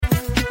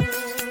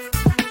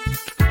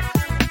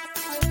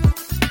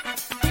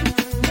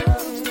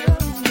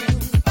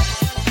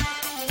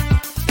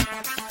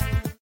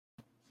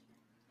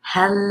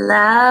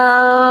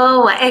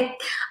Hello.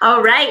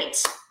 All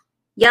right,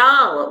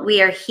 y'all, we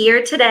are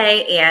here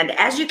today. And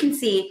as you can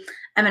see,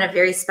 I'm in a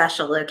very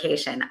special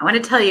location. I want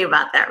to tell you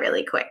about that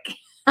really quick.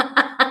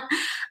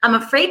 I'm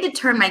afraid to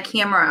turn my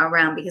camera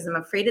around because I'm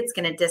afraid it's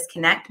going to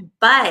disconnect,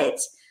 but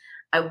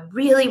I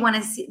really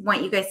want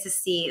you guys to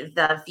see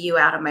the view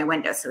out of my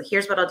window. So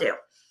here's what I'll do.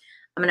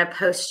 I'm going to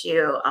post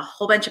you a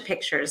whole bunch of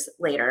pictures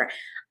later.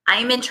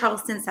 I'm in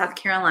Charleston, South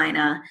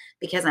Carolina,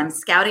 because I'm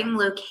scouting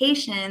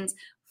locations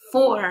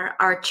for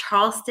our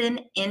Charleston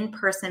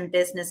in-person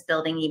business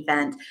building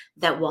event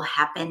that will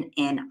happen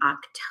in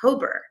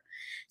October.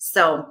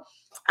 So,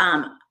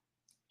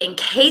 in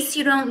case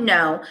you don't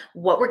know,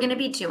 what we're going to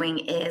be doing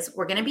is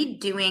we're going to be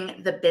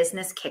doing the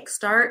Business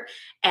Kickstart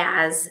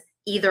as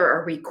either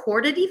a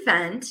recorded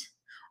event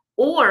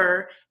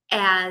or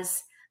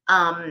as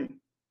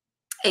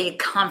a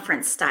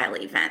conference style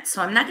event.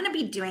 So I'm not going to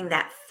be doing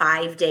that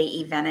 5-day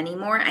event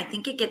anymore. I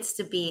think it gets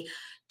to be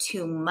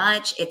too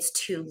much. It's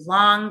too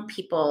long.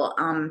 People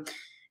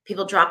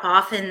drop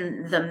off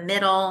in the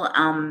middle.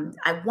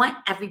 I want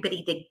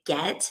everybody to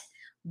get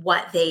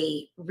what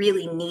they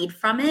really need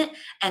from it.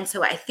 And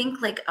so I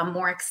think like a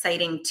more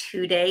exciting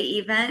 2-day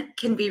event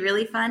can be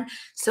really fun.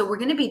 So we're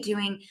going to be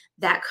doing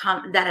that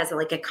as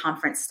like a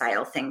conference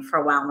style thing for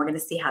a while. And we're going to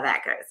see how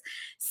that goes.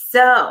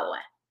 So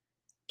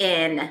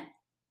in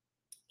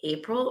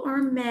April or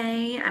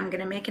May, I'm going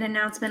to make an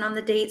announcement on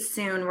the date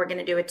soon. We're going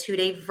to do a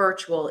 2-day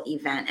virtual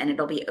event and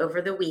it'll be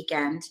over the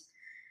weekend.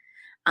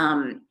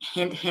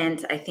 Hint,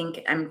 hint, I think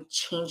I'm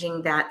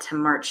changing that to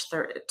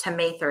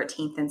May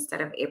 13th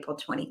instead of April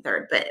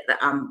 23rd, but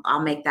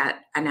I'll make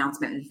that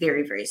announcement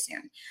very, very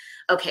soon.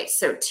 Okay,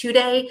 so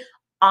 2-day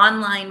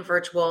online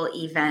virtual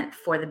event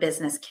for the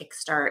Business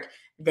Kickstart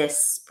this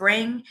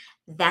spring.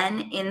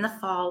 Then in the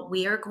fall,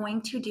 we are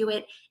going to do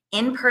it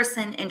in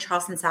person in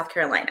Charleston, South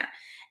Carolina.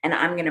 And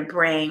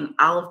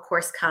I'll of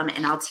course come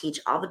and I'll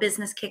teach all the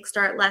Business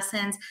Kickstart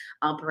lessons.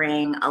 I'll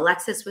bring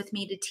Alexis with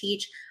me to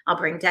teach. I'll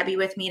bring Debbie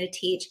with me to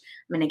teach.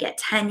 I'm going to get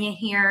Tanya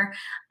here.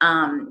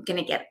 Going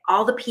to get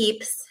all the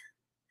peeps.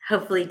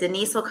 Hopefully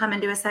Denise will come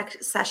and do a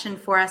session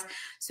for us.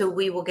 So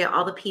we will get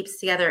all the peeps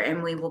together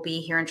and we will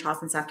be here in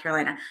Charleston, South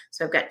Carolina.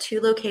 So I've got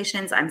 2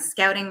 locations I'm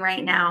scouting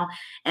right now,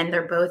 and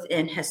they're both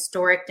in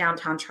historic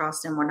downtown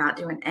Charleston. We're not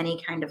doing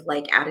any kind of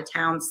like out of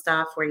town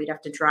stuff where you'd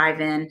have to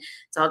drive in.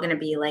 It's all going to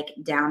be like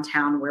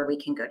downtown where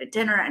we can go to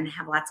dinner and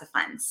have lots of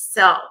fun.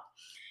 So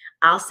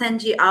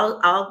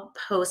I'll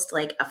post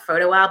like a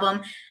photo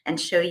album and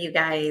show you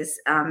guys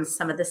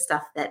some of the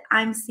stuff that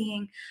I'm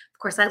seeing. Of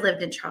course, I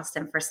lived in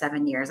Charleston for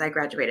 7 years. I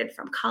graduated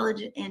from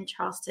college in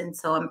Charleston,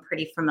 so I'm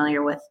pretty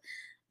familiar with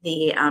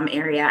the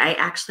area. I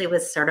actually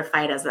was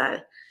certified as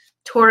a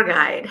tour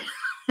guide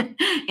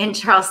in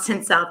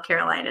Charleston, South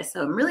Carolina,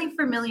 so I'm really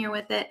familiar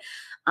with it.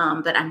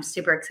 But I'm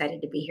super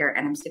excited to be here,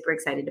 and I'm super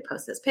excited to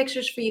post those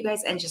pictures for you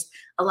guys and just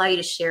allow you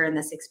to share in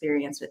this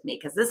experience with me,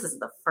 because this is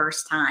the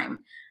first time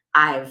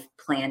I've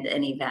planned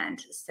an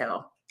event.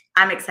 So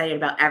I'm excited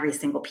about every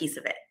single piece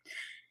of it.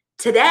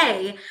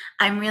 Today,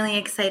 I'm really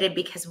excited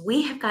because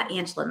we have got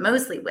Angela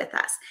Mosley with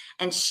us,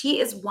 and she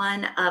is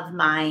one of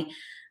my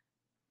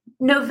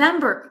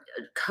November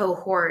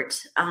cohort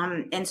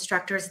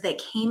instructors that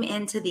came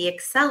into the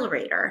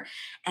accelerator,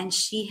 and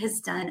she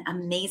has done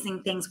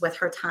amazing things with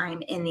her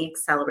time in the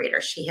accelerator.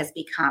 She has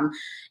become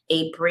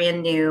a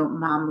brand new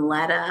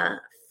Momletta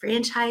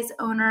franchise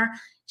owner.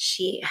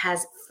 She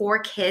has 4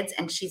 kids,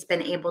 and she's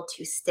been able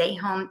to stay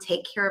home,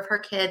 take care of her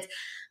kids,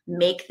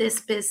 make this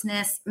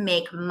business,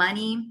 make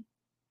money.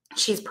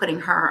 She's putting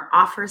her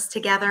offers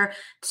together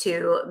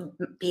to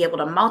be able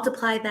to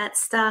multiply that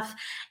stuff.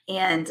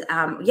 And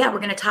we're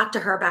going to talk to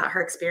her about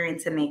her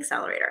experience in the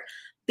accelerator.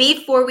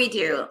 Before we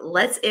do,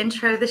 let's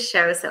intro the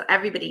show so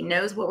everybody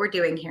knows what we're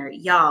doing here.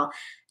 Y'all,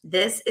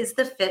 this is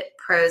the Fit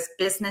Pros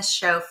business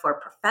show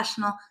for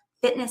professional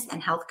fitness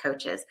and health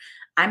coaches.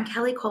 I'm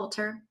Kelly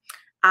Coulter.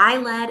 I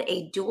led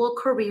a dual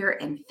career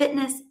in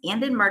fitness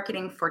and in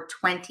marketing for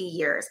 20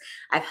 years.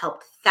 I've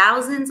helped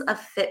thousands of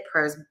fit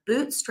pros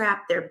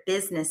bootstrap their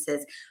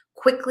businesses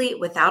quickly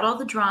without all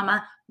the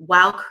drama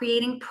while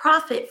creating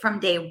profit from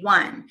day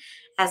one.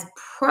 As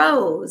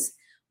pros,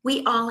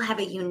 we all have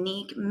a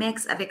unique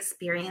mix of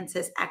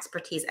experiences,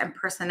 expertise, and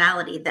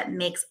personality that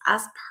makes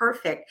us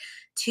perfect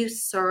to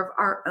serve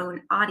our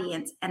own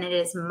audience. And it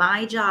is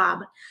my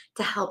job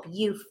to help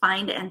you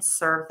find and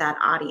serve that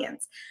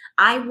audience.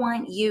 I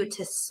want you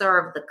to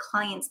serve the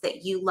clients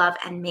that you love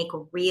and make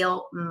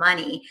real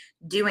money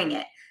doing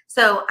it.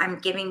 So I'm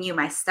giving you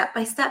my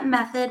step-by-step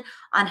method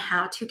on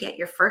how to get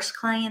your first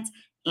clients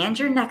and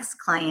your next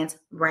clients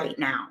right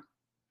now.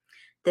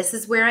 This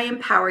is where I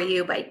empower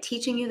you by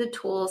teaching you the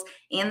tools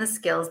and the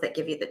skills that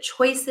give you the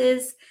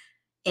choices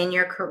in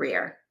your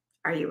career.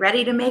 Are you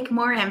ready to make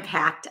more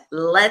impact?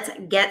 Let's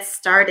get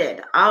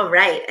started. All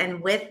right.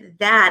 And with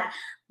that,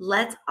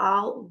 let's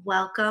all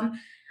welcome.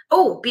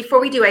 Oh, before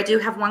we do, I do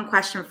have one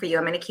question for you.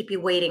 I'm going to keep you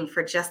waiting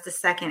for just a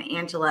second,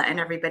 Angela and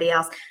everybody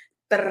else.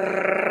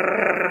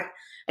 I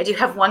do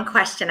have one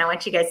question I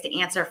want you guys to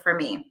answer for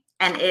me.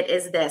 And it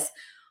is this.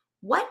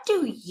 What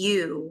do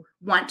you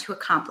want to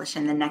accomplish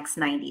in the next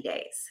 90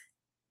 days?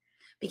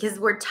 Because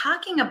we're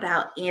talking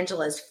about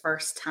Angela's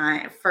first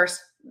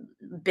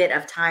bit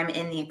of time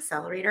in the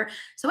accelerator.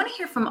 So I want to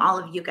hear from all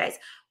of you guys.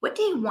 What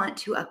do you want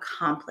to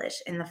accomplish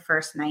in the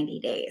first 90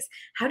 days?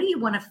 How do you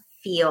want to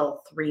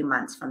feel 3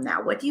 months from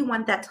now? What do you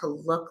want that to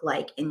look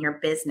like in your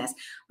business?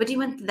 What do you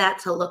want that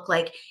to look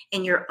like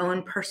in your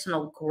own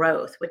personal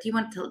growth? What do you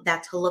want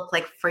that to look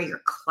like for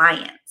your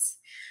clients?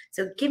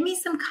 So give me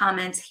some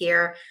comments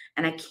here,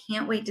 and I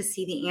can't wait to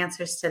see the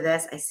answers to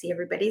this. I see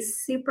everybody's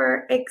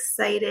super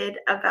excited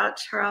about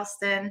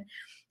Charleston.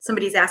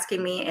 Somebody's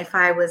asking me if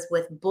I was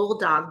with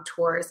Bulldog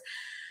Tours.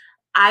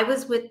 I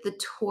was with the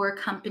tour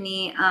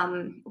company.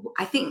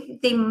 I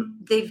think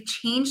they've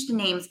changed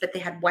names, but they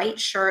had white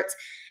shirts,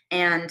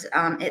 and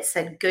it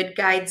said "Good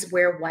Guides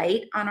Wear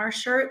White" on our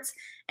shirts,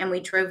 and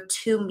we drove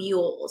 2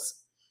 mules.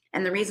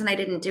 And the reason I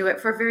didn't do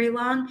it for very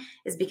long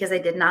is because I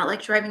did not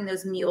like driving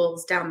those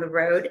mules down the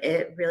road.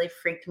 It really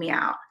freaked me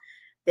out.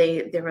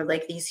 They were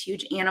like these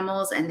huge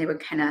animals, and they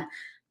would kind of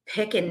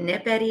pick and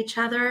nip at each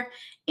other.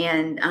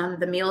 And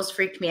the mules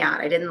freaked me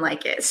out. I didn't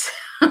like it.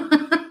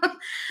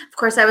 Of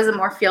course, I was a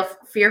more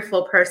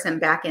fearful person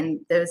back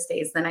in those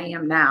days than I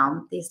am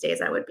now. These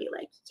days, I would be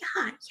like,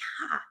 yeah.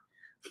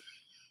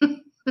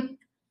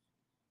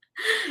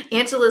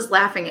 Angela's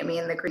laughing at me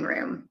in the green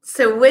room.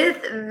 So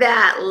with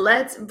that,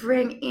 let's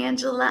bring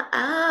Angela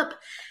up.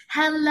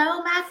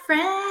 Hello, my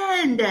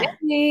friend.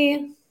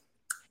 Hey.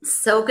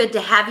 So good to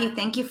have you.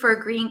 Thank you for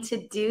agreeing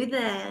to do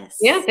this.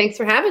 Yeah, thanks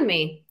for having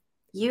me.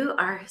 You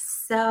are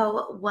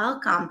so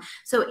welcome.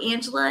 So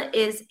Angela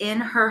is in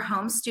her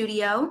home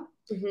studio,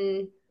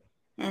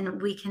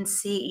 and we can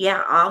see,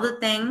 all the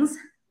things.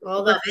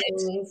 All the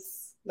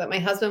things that my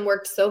husband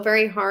worked so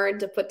very hard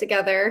to put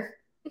together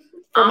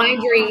for my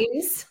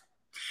dreams.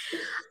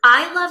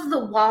 I love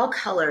the wall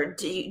color.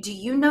 Do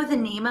you know the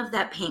name of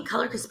that paint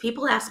color? Because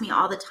people ask me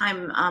all the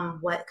time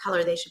what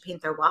color they should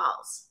paint their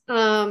walls.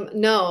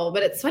 No,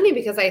 but it's funny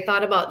because I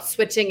thought about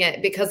switching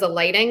it because of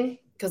lighting.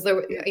 Because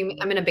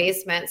I'm in a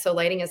basement, so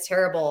lighting is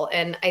terrible.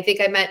 And I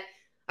think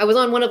I was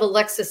on one of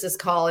Alexis's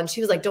call, and she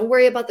was like, "Don't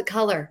worry about the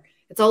color.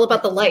 It's all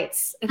about the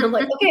lights." And I'm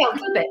like, "Okay, I'll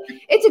keep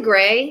it. It's a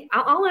gray.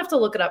 I'll have to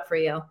look it up for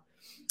you."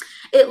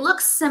 It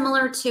looks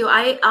similar to,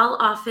 I'll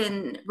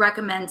often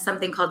recommend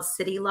something called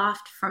City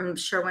Loft from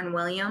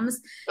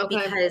Sherwin-Williams,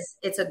 because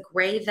it's a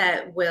gray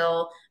that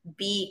will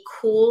be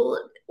cool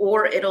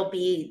or it'll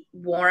be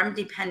warm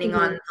depending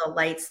on the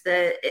lights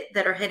that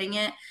are hitting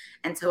it.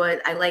 And so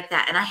I like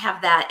that. And I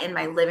have that in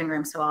my living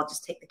room, so I'll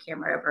just take the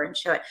camera over and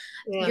show it.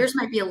 Yeah. Yours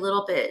might be a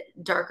little bit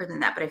darker than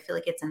that, but I feel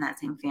like it's in that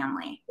same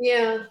family.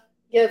 Yeah.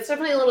 Yeah, it's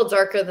definitely a little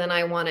darker than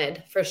I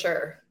wanted, for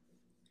sure.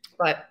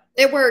 But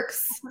it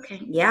works.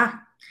 Okay. Yeah.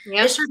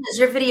 Yep. It sure does.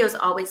 Your videos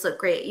always look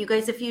great. You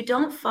guys, if you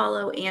don't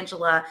follow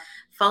Angela,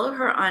 follow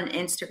her on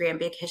Instagram,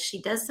 because she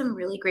does some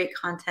really great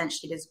content.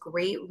 She does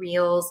great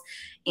reels.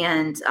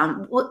 And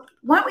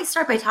why don't we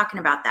start by talking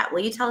about that?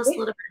 Will you tell us a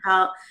little bit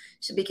about,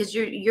 because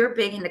you're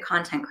big into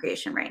content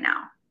creation right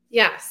now?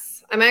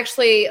 Yes. I'm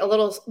actually a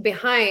little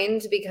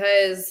behind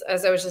because,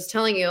 as I was just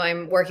telling you,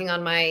 I'm working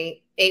on my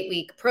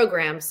 8-week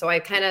program. So I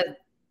kind of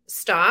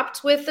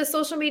stopped with the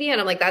social media,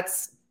 and I'm like,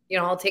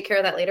 I'll take care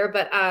of that later.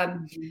 But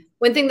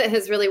one thing that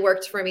has really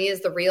worked for me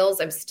is the reels.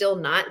 I'm still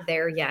not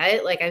there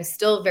yet. Like, I'm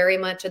still very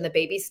much in the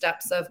baby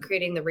steps of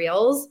creating the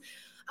reels.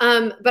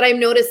 But I'm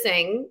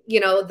noticing,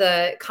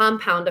 the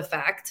compound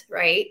effect,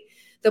 right?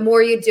 The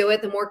more you do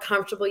it, the more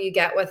comfortable you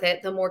get with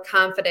it, the more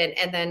confident,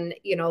 and then,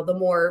 the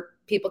more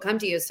people come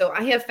to you. So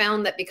I have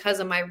found that because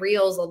of my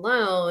reels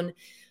alone,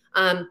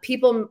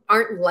 people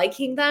aren't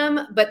liking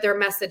them, but they're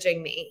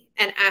messaging me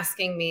and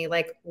asking me,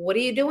 like, what are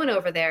you doing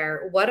over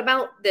there? What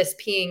about this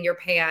peeing your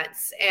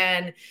pants?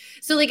 And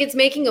so, like, it's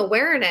making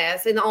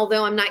awareness. And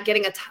although I'm not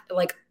getting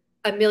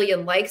a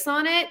million likes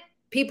on it,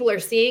 people are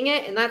seeing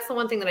it. And that's the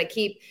one thing that I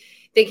keep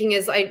thinking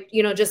is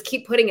just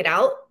keep putting it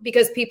out,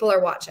 because people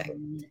are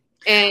watching,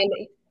 and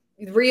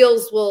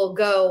reels will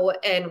go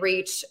and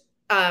reach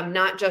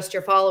not just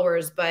your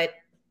followers, but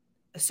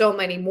so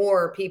many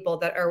more people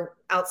that are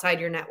outside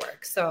your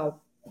network. So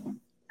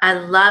I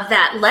love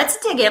that. Let's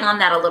dig in on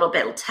that a little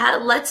bit.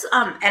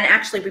 And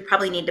actually we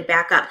probably need to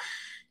back up.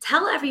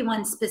 Tell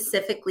everyone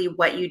specifically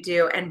what you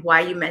do and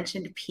why you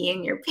mentioned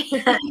peeing your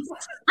pants.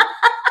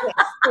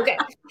 Yes. Okay.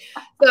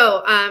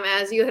 So,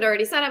 as you had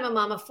already said, I'm a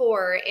mom of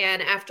 4.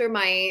 And after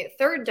my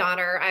 3rd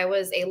daughter, I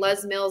was a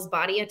Les Mills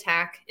body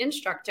attack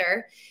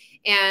instructor.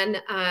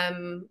 And,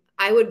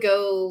 I would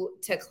go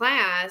to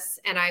class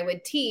and I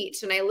would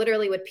teach, and I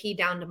literally would pee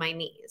down to my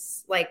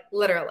knees, like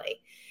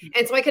literally.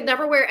 And so I could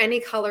never wear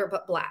any color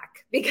but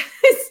black, because,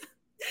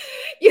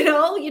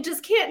 you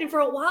just can't. And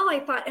for a while I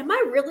thought, am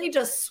I really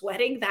just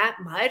sweating that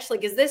much?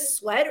 Like, is this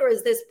sweat or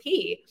is this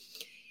pee?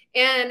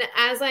 And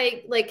as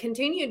I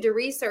continued to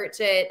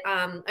research it,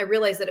 I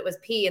realized that it was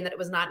pee and that it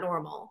was not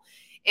normal.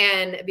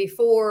 And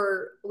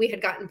before we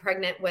had gotten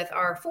pregnant with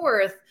our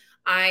fourth,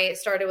 I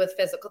started with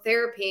physical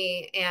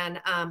therapy, and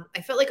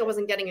I felt like I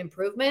wasn't getting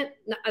improvement.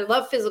 I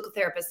love physical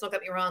therapists, don't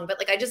get me wrong, but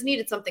like I just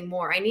needed something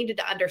more. I needed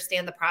to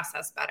understand the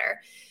process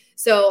better.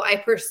 So I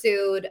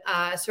pursued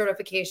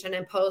certification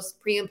in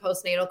pre and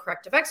postnatal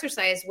corrective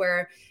exercise,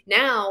 where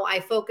now I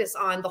focus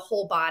on the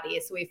whole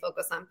body. So we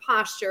focus on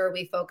posture,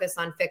 we focus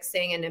on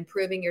fixing and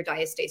improving your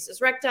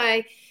diastasis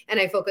recti, and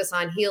I focus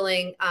on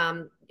healing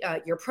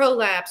your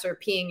prolapse or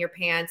peeing your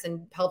pants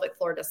and pelvic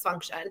floor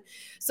dysfunction.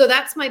 So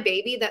that's my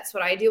baby. That's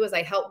what I do, is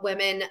I help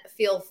women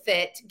feel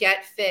fit,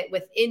 get fit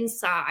with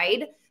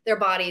inside their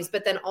bodies,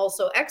 but then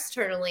also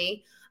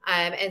externally.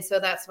 And so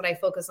that's what I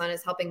focus on,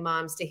 is helping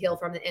moms to heal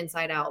from the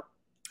inside out.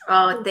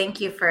 Oh,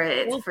 thank you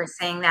for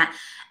saying that.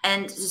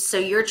 And so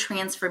your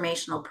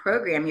transformational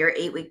program, your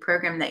 8-week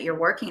program that you're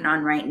working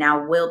on right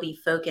now, will be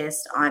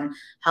focused on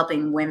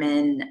helping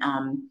women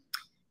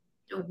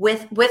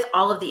with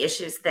all of the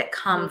issues that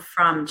come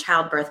from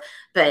childbirth.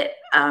 But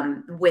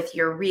with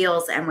your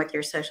reels and with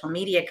your social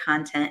media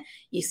content,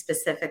 you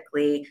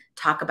specifically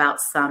talk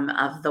about some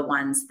of the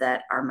ones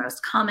that are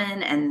most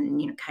common,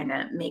 and kind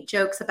of make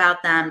jokes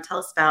about them. Tell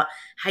us about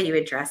how you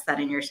address that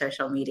in your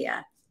social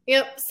media.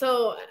 Yep.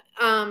 So,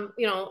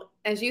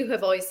 as you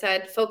have always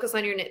said, focus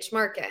on your niche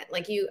market.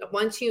 Like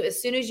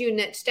as soon as you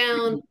niche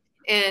down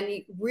and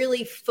you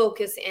really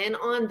focus in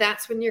on,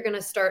 that's when you're going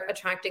to start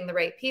attracting the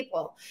right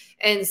people.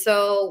 And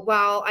so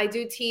while I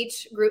do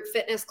teach group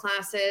fitness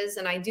classes,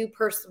 and I do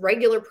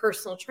regular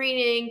personal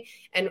training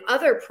and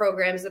other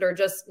programs that are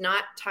just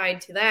not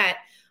tied to that,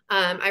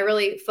 I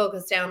really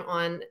focus down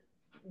on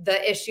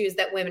the issues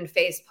that women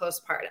face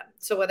postpartum.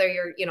 So whether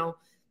you're,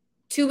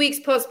 2 weeks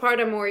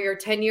postpartum or you're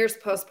 10 years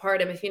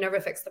postpartum, if you never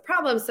fix the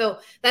problem. So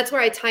that's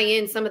where I tie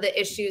in some of the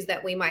issues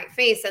that we might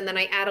face. And then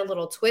I add a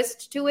little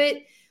twist to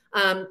it.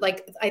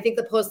 Like I think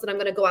the post that I'm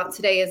going to go out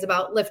today is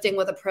about lifting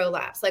with a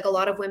prolapse. Like a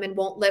lot of women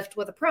won't lift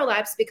with a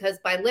prolapse because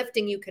by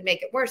lifting, you can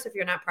make it worse if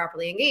you're not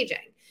properly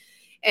engaging.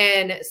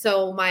 And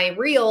so my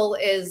reel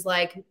is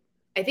like,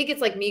 I think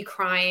it's like me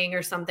crying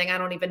or something. I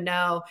don't even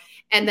know.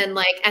 And then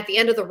like at the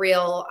end of the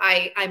reel,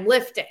 I'm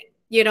lifting,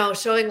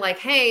 showing like,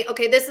 hey,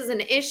 okay, this is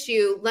an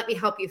issue. Let me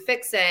help you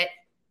fix it.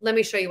 Let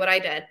me show you what I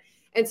did.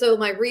 And so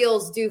my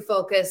reels do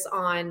focus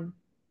on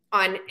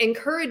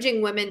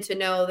encouraging women to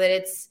know that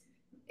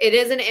it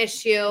is an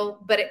issue,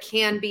 but it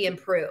can be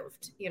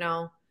improved,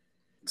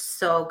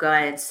 So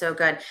good. So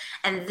good.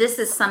 And this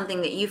is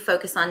something that you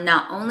focus on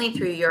not only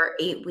through your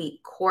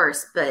 8-week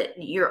course, but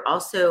you're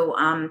also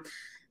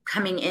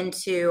coming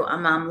into a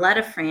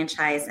Momletta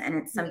franchise, and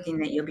it's something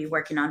that you'll be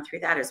working on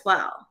through that as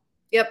well.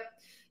 Yep.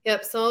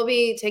 So I'll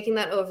be taking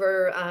that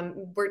over.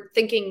 We're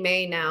thinking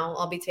May now.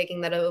 I'll be taking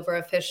that over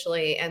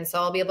officially. And so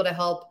I'll be able to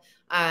help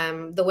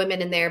the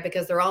women in there,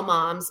 because they're all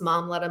moms,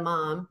 Momletta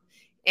mom.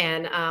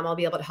 And I'll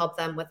be able to help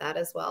them with that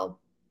as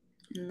well.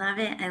 Love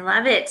it. I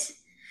love it.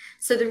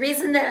 So the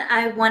reason that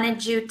I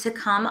wanted you to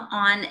come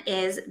on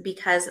is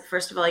because,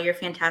 first of all, you're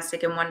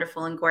fantastic and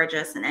wonderful and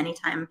gorgeous. And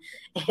anytime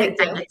I get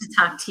to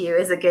talk to you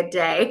is a good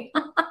day.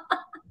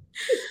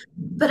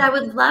 But I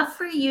would love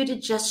for you to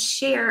just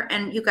share,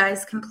 and you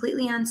guys,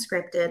 completely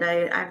unscripted.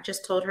 I've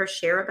just told her,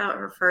 share about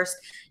her first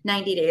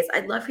 90 days.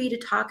 I'd love for you to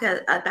talk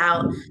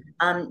about,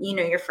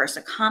 your first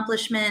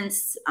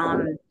accomplishments,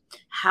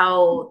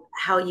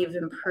 how you've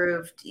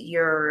improved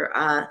your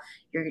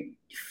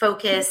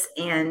focus,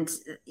 and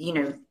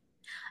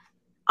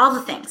all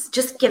the things.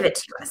 Just give it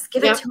to us.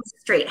 Give it to us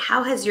straight.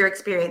 How has your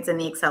experience in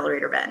the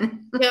accelerator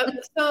been? Yep.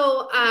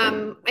 So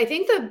I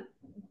think the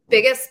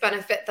biggest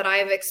benefit that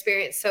I've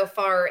experienced so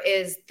far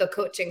is the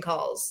coaching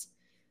calls.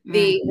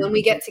 When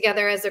we get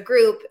together as a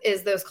group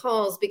is those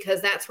calls,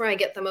 because that's where I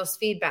get the most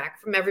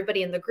feedback from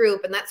everybody in the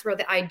group. And that's where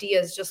the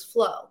ideas just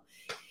flow.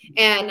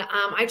 And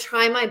I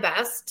try my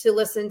best to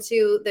listen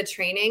to the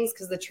trainings,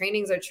 because the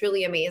trainings are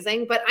truly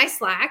amazing, but I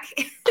slack.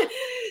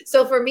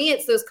 So for me,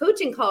 it's those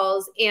coaching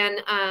calls.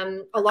 And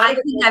I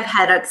think I've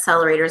had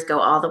accelerators go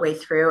all the way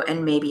through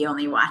and maybe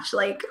only watch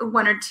like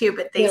 1 or 2,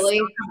 but they still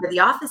come to the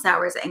office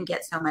hours and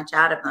get so much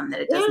out of them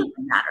that it doesn't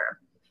even matter.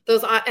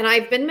 And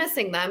I've been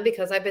missing them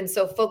because I've been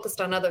so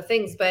focused on other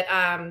things. But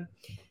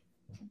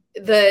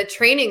the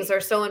trainings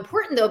are so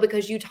important, though,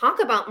 because you talk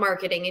about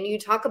marketing and you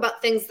talk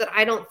about things that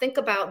I don't think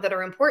about that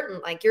are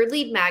important, like your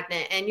lead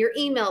magnet and your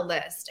email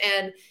list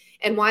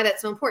and why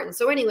that's so important.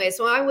 So anyway,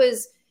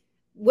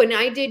 when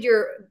I did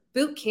your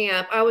boot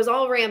camp, I was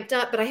all ramped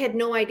up, but I had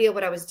no idea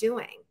what I was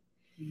doing.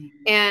 Mm-hmm.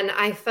 And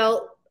I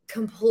felt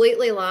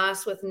completely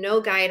lost with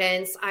no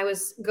guidance. I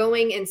was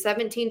going in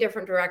 17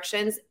 different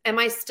directions. Am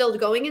I still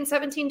going in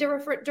 17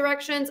 different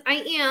directions? I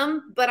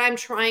am, but I'm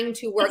trying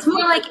to work. It's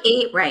more like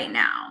 8 right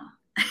now.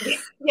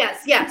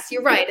 Yes,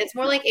 you're right. It's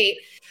more like 8,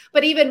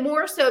 but even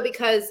more so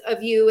because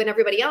of you and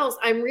everybody else,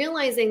 I'm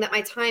realizing that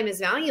my time is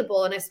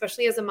valuable. And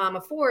especially as a mom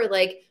of 4,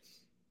 like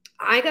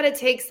I got to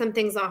take some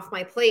things off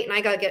my plate and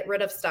I got to get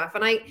rid of stuff.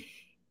 And I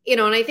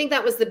think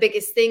that was the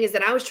biggest thing, is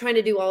that I was trying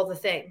to do all the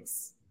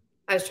things.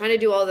 I was trying to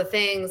do all the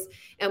things.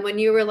 And when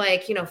you were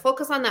like, you know,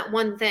 focus on that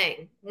one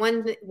thing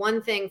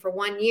for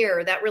 1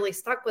 year, that really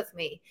stuck with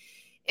me.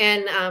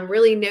 And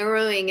really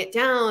narrowing it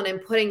down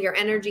and putting your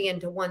energy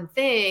into one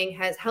thing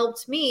has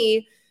helped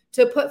me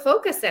to put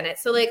focus in it.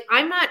 So like,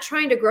 I'm not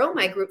trying to grow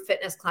my group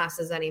fitness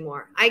classes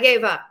anymore. I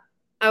gave up.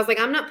 I was like,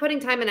 I'm not putting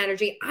time and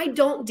energy. I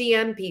don't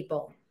DM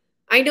people.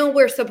 I know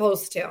we're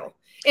supposed to.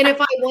 And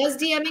if I was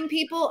DMing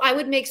people, I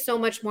would make so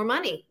much more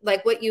money,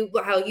 like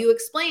how you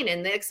explain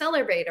in the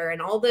accelerator and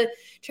all the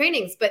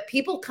trainings. But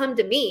people come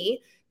to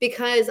me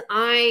because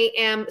I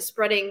am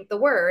spreading the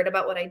word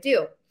about what I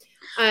do.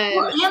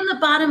 Well, and the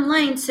bottom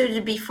line,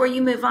 before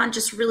you move on,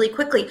 just really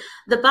quickly,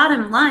 the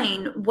bottom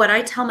line, what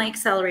I tell my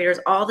accelerators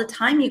all the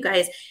time, you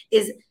guys,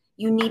 is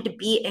you need to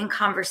be in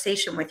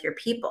conversation with your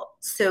people.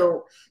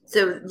 So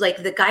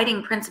like the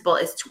guiding principle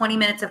is 20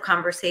 minutes of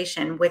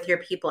conversation with your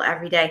people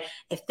every day.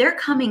 If they're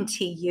coming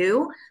to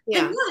you,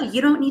 then yeah,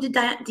 you don't need to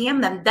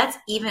DM them. That's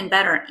even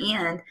better.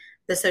 And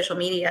the social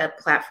media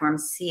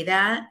platforms see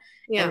that.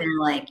 Yeah. And they're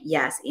like,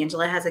 yes,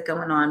 Angela has it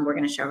going on. We're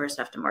going to show her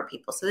stuff to more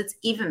people. So it's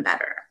even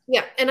better.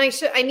 Yeah. And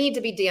I need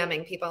to be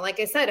DMing people. Like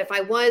I said, if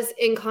I was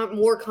in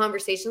more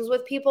conversations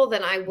with people,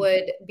 then I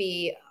would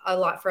be a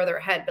lot further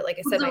ahead. But like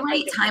I said, the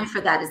right time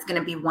for that is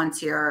going to be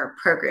once your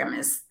program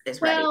is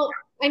ready. Well,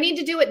 I need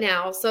to do it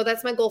now. So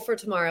that's my goal for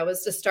tomorrow,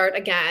 is to start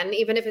again,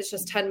 even if it's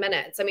just 10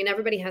 minutes. I mean,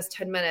 everybody has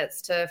 10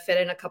 minutes to fit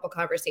in a couple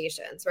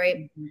conversations,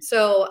 right? Mm-hmm.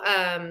 So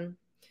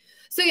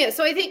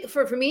I think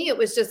for me, it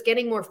was just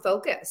getting more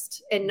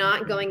focused and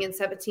not going in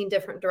 17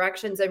 different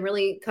directions and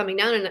really coming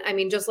down. And I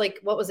mean, just like,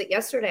 what was it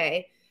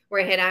yesterday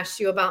where I had asked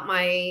you about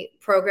my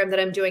program that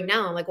I'm doing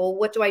now? I'm like, well,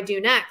 what do I do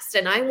next?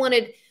 And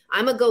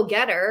I'm a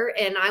go-getter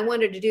and I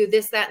wanted to do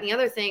this, that, and the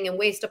other thing and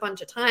waste a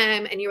bunch of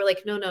time. And you were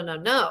like, no,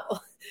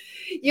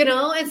 you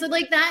know? And so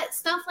like that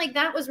stuff like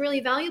that was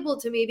really valuable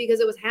to me, because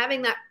it was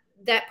having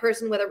that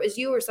person, whether it was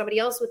you or somebody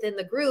else within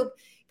the group,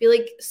 be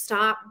like,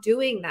 stop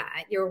doing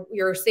that.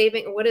 You're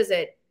saving, or what is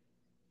it?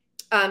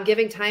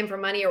 Giving time for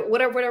money, or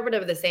whatever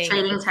the saying.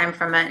 Trading time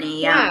for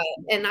money. Yeah.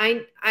 And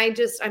I'm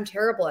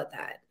terrible at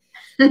that.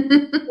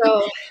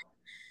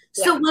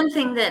 So one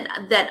thing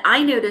that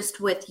I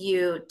noticed with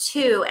you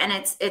too, and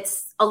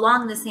it's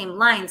along the same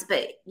lines,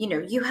 but you know,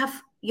 you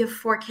have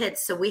 4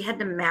 kids. So we had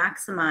to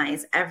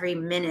maximize every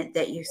minute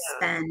that you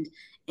spend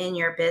in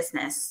your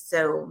business.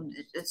 So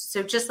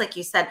just like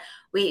you said,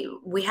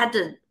 we had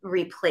to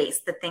replace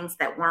the things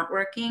that weren't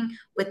working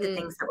with the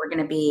things that were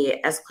going to be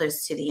as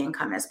close to the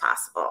income as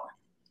possible.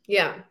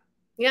 Yeah.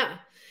 Yeah.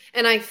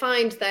 And I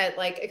find that,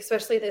 like,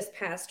 especially this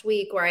past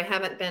week where I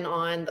haven't been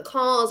on the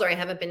calls or I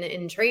haven't been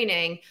in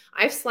training,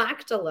 I've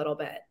slacked a little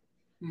bit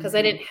because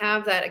I didn't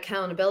have that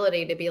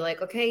accountability to be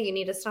like, okay, you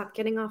need to stop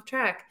getting off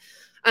track.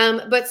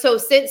 But so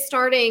since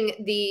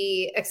starting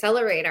the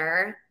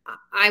accelerator,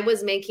 I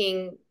was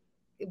making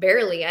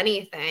barely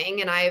anything,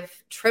 and I've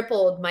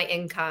tripled my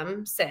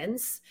income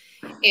since.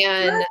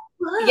 And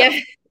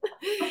and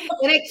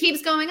it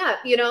keeps going up,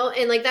 you know,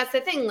 and like, that's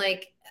the thing.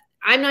 Like,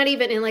 I'm not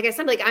even, and like I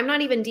said, like, I'm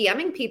not even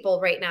DMing people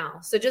right now.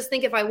 So just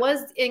think, if I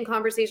was in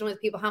conversation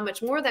with people, how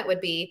much more that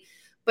would be.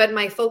 But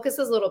my focus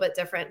is a little bit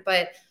different.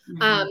 But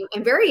I'm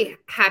very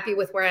happy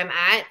with where I'm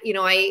at. You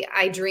know,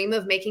 I dream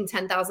of making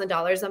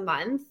 $10,000 a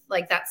month.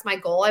 Like, that's my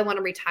goal. I want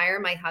to retire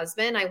my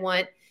husband. I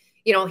want,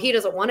 you know, he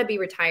doesn't want to be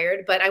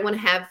retired, but I want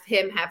to have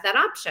him have that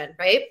option.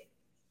 Right.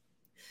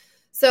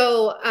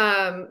 So,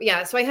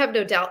 so I have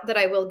no doubt that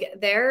I will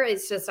get there.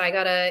 It's just, I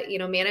gotta, you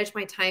know, manage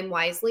my time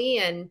wisely.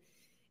 And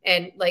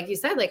like you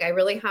said, like, I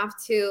really have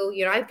to,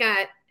 you know, I've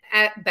got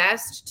at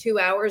best 2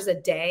 hours a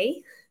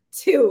day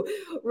to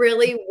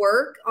really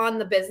work on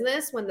the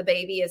business when the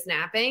baby is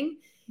napping.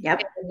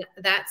 Yep. And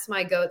that's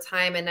my go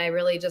time. And I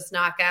really just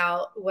knock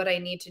out what I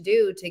need to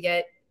do to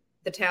get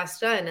the task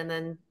done and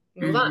then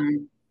move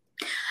on.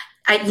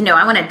 I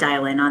want to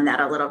dial in on that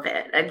a little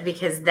bit,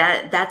 because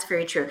that's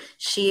very true.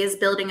 She is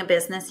building a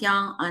business,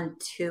 y'all, on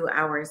 2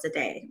 hours a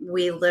day.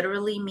 We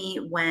literally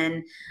meet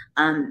when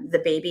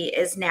the baby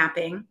is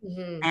napping.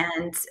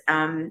 And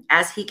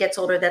as he gets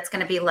older, that's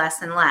going to be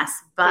less and less.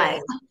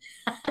 But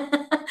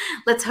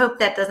let's hope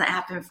that doesn't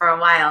happen for a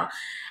while.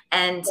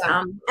 And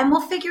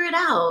we'll figure it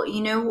out.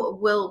 You know,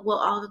 we'll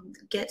all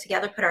get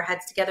together, put our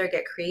heads together,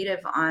 get creative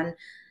on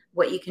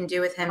what you can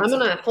do with him. I'm going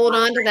to hold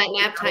on to that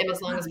nap time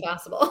as long as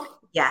possible.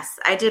 Yes,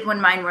 I did when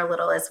mine were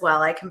little as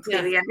well. I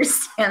completely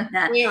understand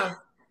that. Yeah.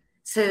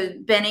 So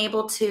been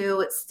able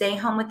to stay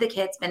home with the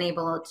kids, been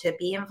able to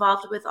be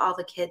involved with all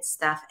the kids'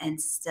 stuff,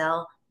 and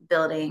still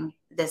building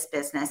this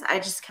business. I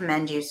just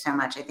commend you so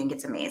much. I think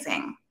it's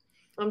amazing.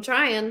 I'm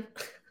trying.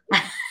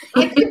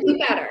 I could be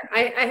better.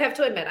 I have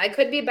to admit, I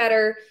could be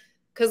better,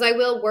 because I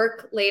will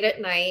work late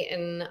at night.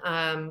 And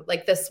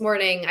like this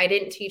morning, I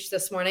didn't teach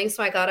this morning,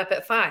 so I got up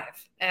at 5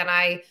 and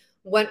I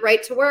went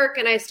right to work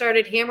and I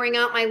started hammering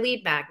out my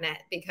lead magnet,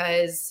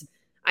 because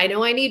I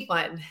know I need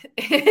one.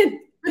 And,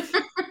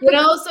 you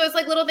know, so it's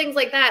like little things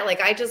like that. Like,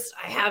 I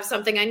have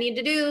something I need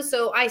to do.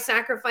 So I'm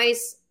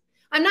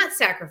not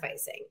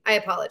sacrificing. I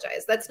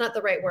apologize. That's not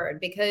the right word,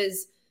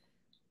 because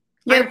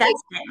you're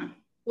investing.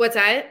 What's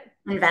that?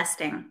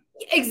 Investing.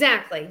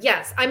 Exactly.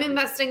 Yes. I'm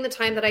investing the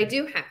time that I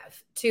do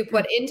have to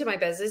put into my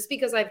business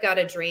because I've got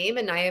a dream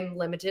and I am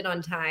limited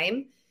on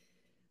time.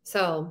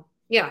 So,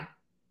 yeah.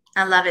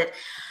 I love it.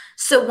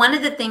 So one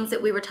of the things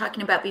that we were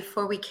talking about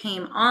before we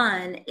came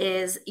on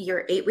is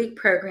your 8-week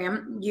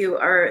program. You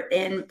are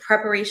in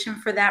preparation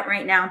for that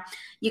right now.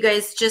 You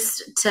guys,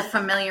 just to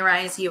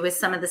familiarize you with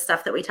some of the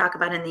stuff that we talk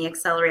about in the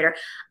accelerator,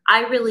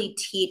 I really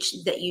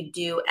teach that you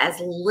do as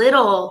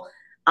little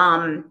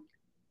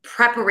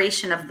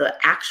preparation of the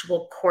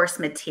actual course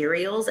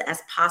materials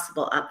as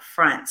possible up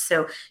front.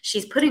 So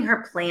she's putting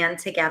her plan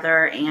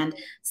together and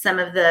some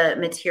of the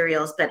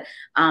materials, but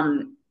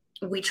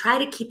we try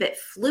to keep it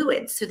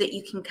fluid so that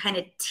you can kind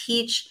of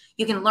teach,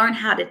 you can learn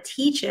how to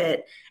teach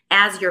it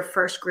as your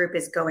first group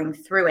is going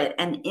through it.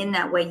 And in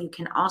that way, you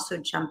can also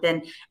jump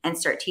in and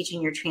start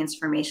teaching your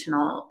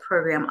transformational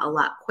program a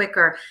lot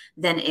quicker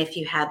than if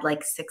you had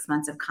like 6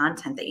 months of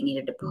content that you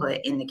needed to put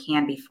in the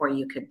can before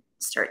you could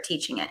start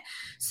teaching it.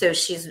 So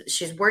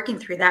she's working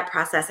through that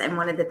process. And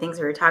one of the things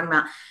we were talking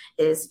about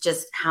is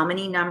just how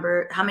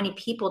many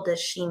people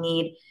does she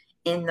need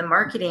in the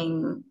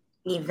marketing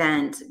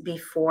event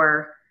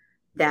before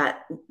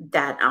that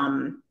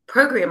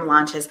program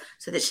launches,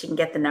 so that she can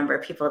get the number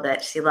of people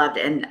that she loved.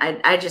 And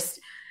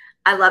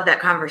I love that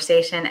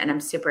conversation, and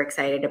I'm super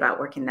excited about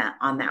working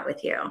on that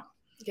with you.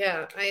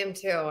 Yeah, I am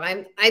too.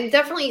 I'm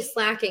definitely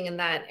slacking in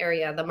that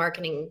area, the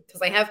marketing,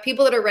 because I have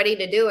people that are ready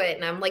to do it,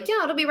 and I'm like,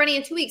 yeah, it'll be ready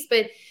in 2 weeks.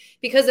 But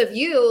because of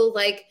you,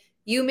 like,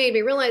 you made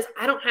me realize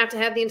I don't have to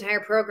have the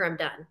entire program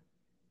done.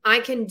 I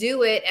can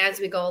do it as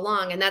we go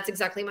along, and that's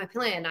exactly my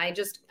plan. I'm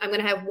going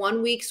to have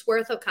 1 week's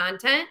worth of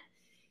content.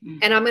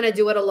 And I'm going to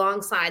do it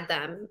alongside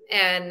them.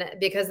 And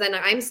because then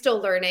I'm still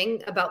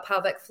learning about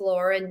pelvic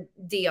floor and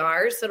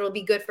DR. So it'll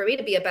be good for me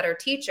to be a better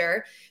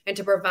teacher and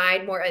to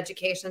provide more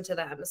education to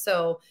them.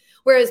 So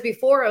whereas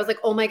before I was like,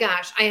 oh my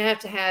gosh, I have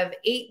to have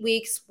 8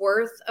 weeks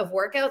worth of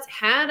workouts.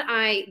 Had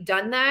I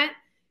done that,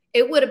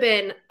 it would have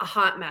been a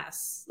hot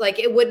mess. Like,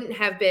 it wouldn't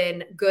have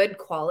been good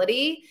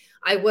quality.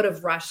 I would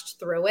have rushed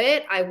through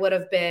it. I would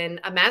have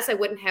been a mess. I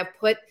wouldn't have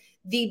put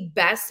the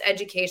best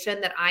education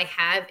that I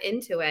have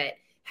into it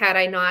had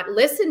I not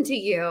listened to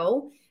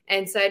you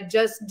and said,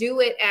 just do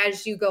it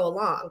as you go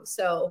along.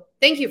 So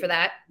thank you for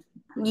that.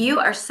 You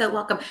are so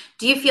welcome.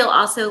 Do you feel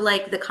also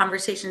like the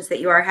conversations that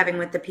you are having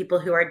with the people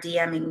who are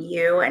DMing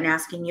you and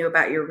asking you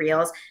about your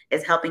reels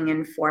is helping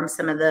inform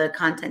some of the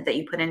content that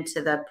you put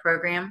into the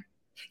program?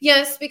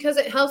 Yes, because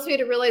it helps me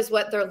to realize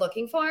what they're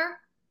looking for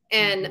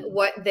and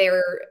what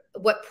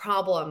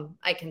problem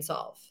I can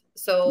solve.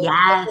 So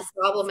what the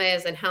problem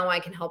is and how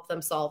I can help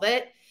them solve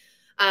it.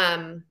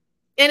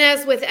 And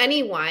as with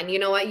anyone, you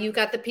know what, you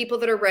got the people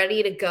that are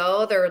ready to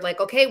go. They're like,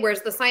 okay,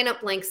 where's the sign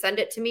up link? Send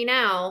it to me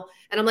now.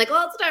 And I'm like,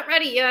 oh, it's not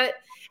ready yet.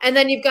 And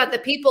then you've got the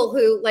people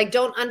who like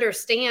don't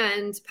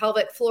understand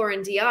pelvic floor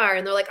and DR.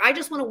 And they're like, I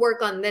just want to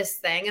work on this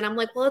thing. And I'm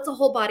like, well, it's a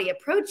whole body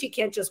approach. You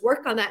can't just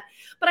work on that.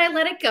 But I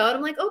let it go. And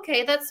I'm like,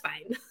 okay, that's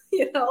fine.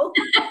 You know,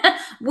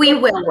 we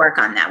will work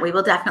on that. We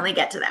will definitely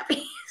get to that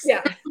piece.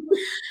 Yeah.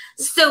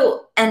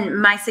 So, and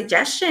my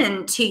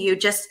suggestion to you,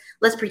 just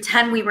let's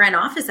pretend we were in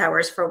office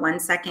hours for 1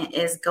 second,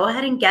 is go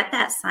ahead and get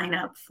that sign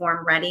up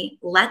form ready.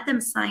 Let them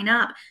sign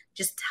up.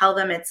 Just tell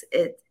them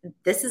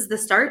this is the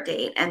start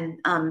date, and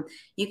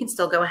you can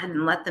still go ahead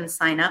and let them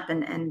sign up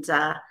and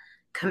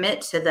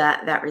commit to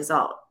that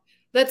result.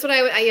 That's what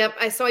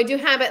so I do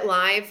have it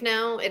live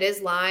now. It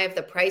is live.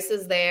 The price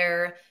is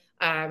there.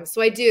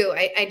 So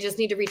I just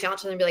need to reach out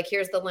to them and be like,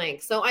 here's the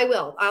link. So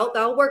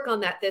I'll work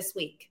on that this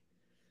week.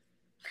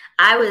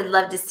 I would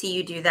love to see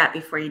you do that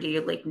before you do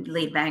your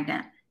lead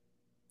magnet.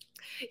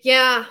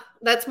 Yeah,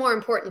 that's more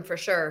important for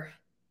sure.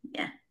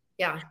 Yeah.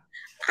 Yeah.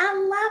 I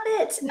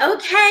love it.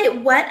 Okay.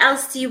 What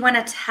else do you want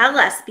to tell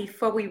us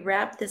before we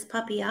wrap this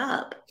puppy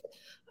up?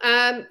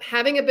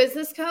 Having a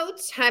business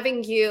coach,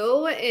 having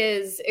you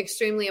is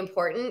extremely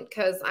important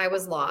because I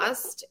was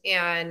lost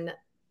and,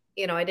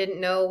 you know, I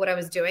didn't know what I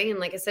was doing. And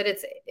like I said,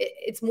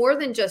 it's more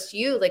than just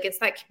you. Like, it's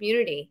that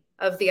community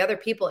of the other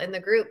people in the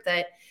group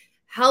that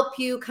help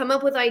you come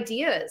up with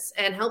ideas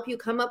and help you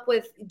come up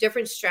with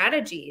different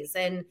strategies,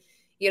 and,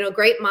 you know,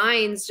 great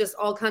minds just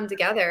all come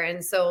together.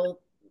 And so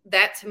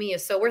that to me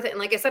is so worth it. And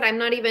like I said,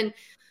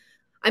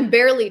 I'm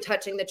barely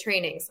touching the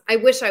trainings. I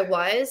wish I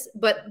was,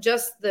 but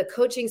just the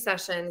coaching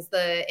sessions,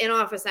 the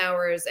in-office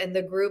hours, and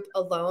the group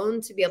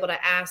alone to be able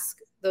to ask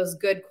those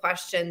good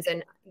questions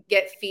and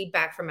get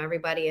feedback from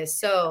everybody is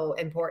so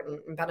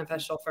important and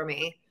beneficial for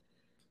me.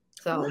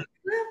 So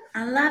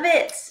I love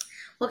it.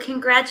 Well,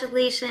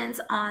 congratulations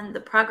on the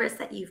progress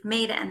that you've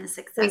made and the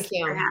success that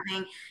you're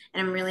having.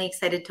 And I'm really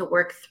excited to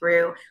work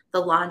through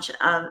the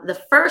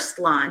first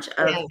launch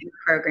of the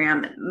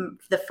program,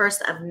 the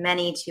first of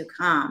many to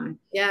come.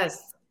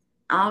 Yes.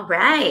 All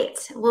right.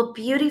 Well,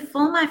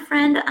 beautiful, my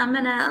friend. I'm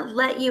going to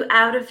let you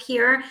out of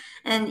here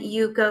and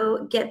you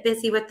go get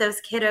busy with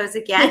those kiddos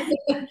again.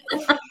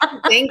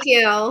 Thank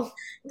you.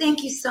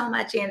 Thank you so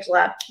much,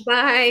 Angela.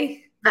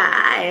 Bye.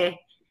 Bye.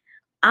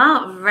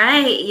 All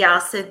right, y'all.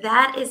 So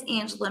that is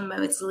Angela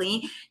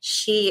Mosley.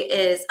 She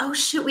is, oh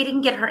shoot, we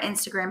didn't get her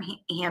Instagram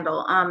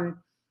handle.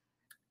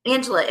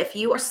 Angela, if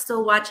you are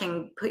still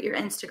watching, put your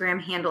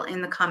Instagram handle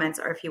in the comments,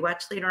 or if you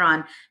watch later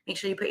on, make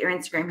sure you put your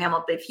Instagram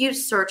handle. But if you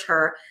search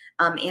her,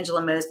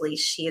 Angela Mosley,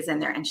 she is in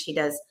there and she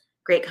does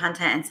great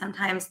content. And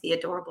sometimes the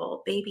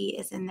adorable baby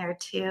is in there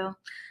too.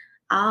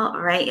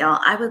 All right, y'all.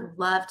 I would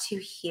love to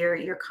hear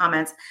your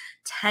comments.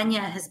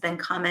 Tanya has been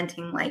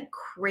commenting like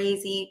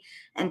crazy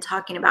and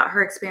talking about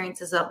her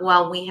experiences of,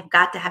 well, we have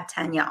got to have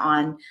Tanya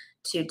on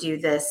to do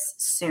this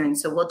soon.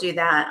 So we'll do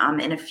that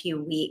in a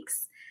few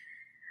weeks.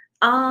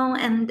 Oh,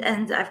 and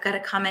I've got a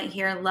comment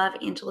here. Love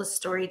Angela's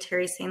story.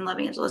 Terry saying, love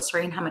Angela's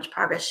story and how much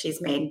progress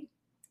she's made.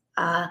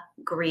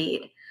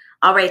 Agreed.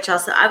 All right, y'all.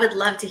 So I would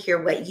love to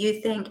hear what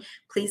you think.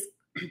 Please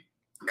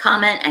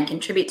comment and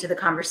contribute to the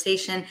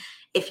conversation.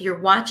 If you're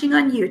watching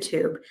on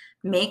YouTube,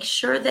 make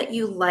sure that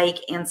you like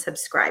and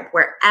subscribe.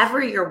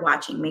 Wherever you're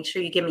watching, make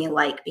sure you give me a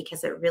like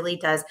because it really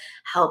does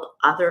help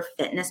other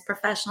fitness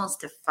professionals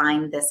to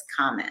find this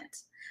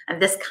comment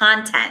and this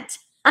content.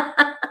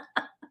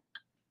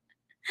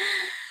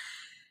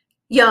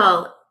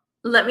 Y'all,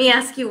 let me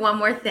ask you one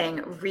more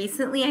thing.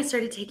 Recently, I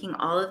started taking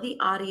all of the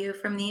audio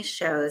from these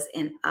shows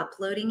and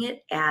uploading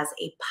it as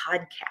a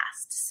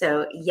podcast.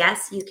 So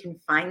yes, you can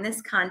find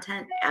this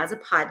content as a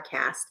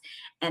podcast.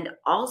 And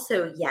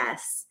also,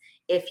 yes,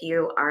 if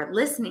you are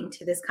listening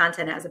to this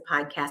content as a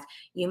podcast,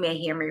 you may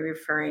hear me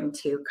referring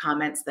to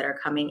comments that are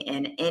coming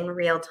in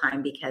real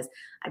time because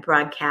I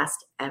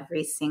broadcast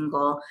every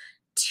single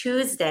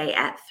Tuesday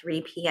at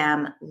 3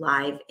 p.m.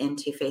 live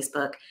into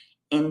Facebook,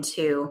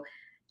 into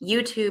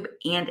YouTube,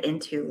 and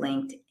into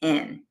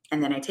LinkedIn.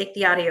 And then I take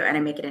the audio and I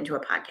make it into a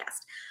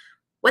podcast.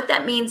 What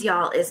that means,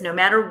 y'all, is no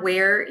matter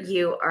where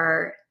you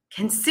are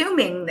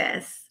consuming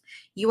this,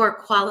 you are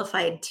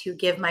qualified to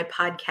give my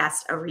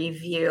podcast a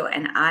review,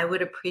 and I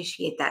would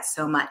appreciate that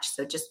so much.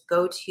 So just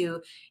go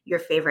to your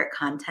favorite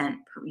content,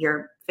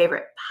 your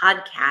favorite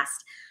podcast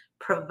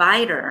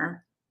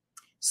provider,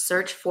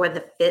 search for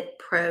the Fit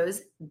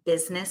Pros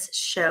Business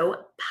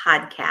Show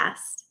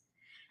podcast,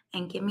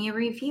 and give me a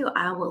review.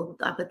 I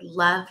would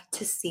love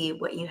to see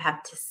what you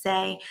have to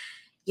say.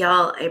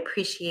 Y'all, I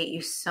appreciate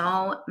you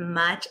so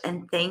much.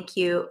 And thank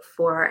you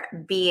for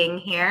being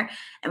here.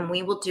 And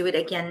we will do it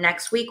again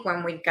next week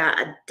when we've got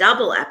a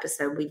double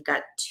episode. We've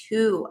got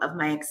 2 of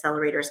my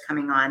accelerators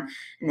coming on.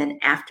 And then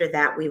after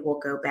that, we will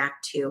go back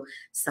to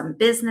some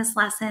business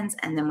lessons.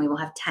 And then we will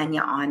have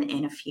Tanya on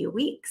in a few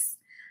weeks.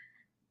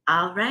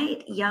 All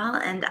right, y'all.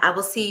 And I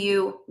will see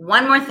you.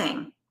 One more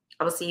thing.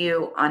 I will see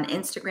you on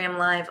Instagram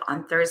Live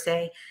on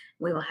Thursday.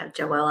 We will have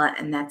Joella,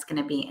 and that's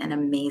going to be an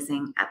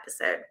amazing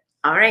episode.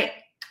 All right.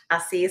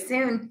 I'll see you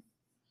soon.